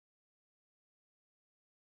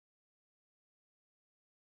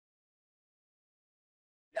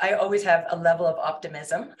I always have a level of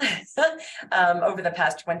optimism over the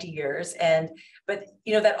past 20 years. But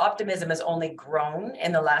that optimism has only grown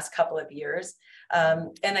in the last couple of years.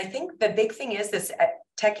 And I think the big thing is this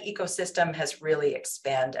tech ecosystem has really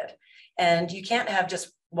expanded. And you can't have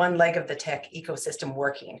just one leg of the tech ecosystem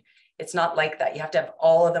working. It's not like that. You have to have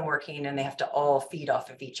all of them working, and they have to all feed off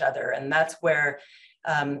of each other. And that's why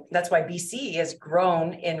BC has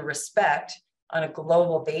grown in respect on a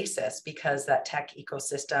global basis, because that tech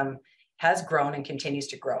ecosystem has grown and continues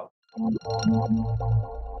to grow.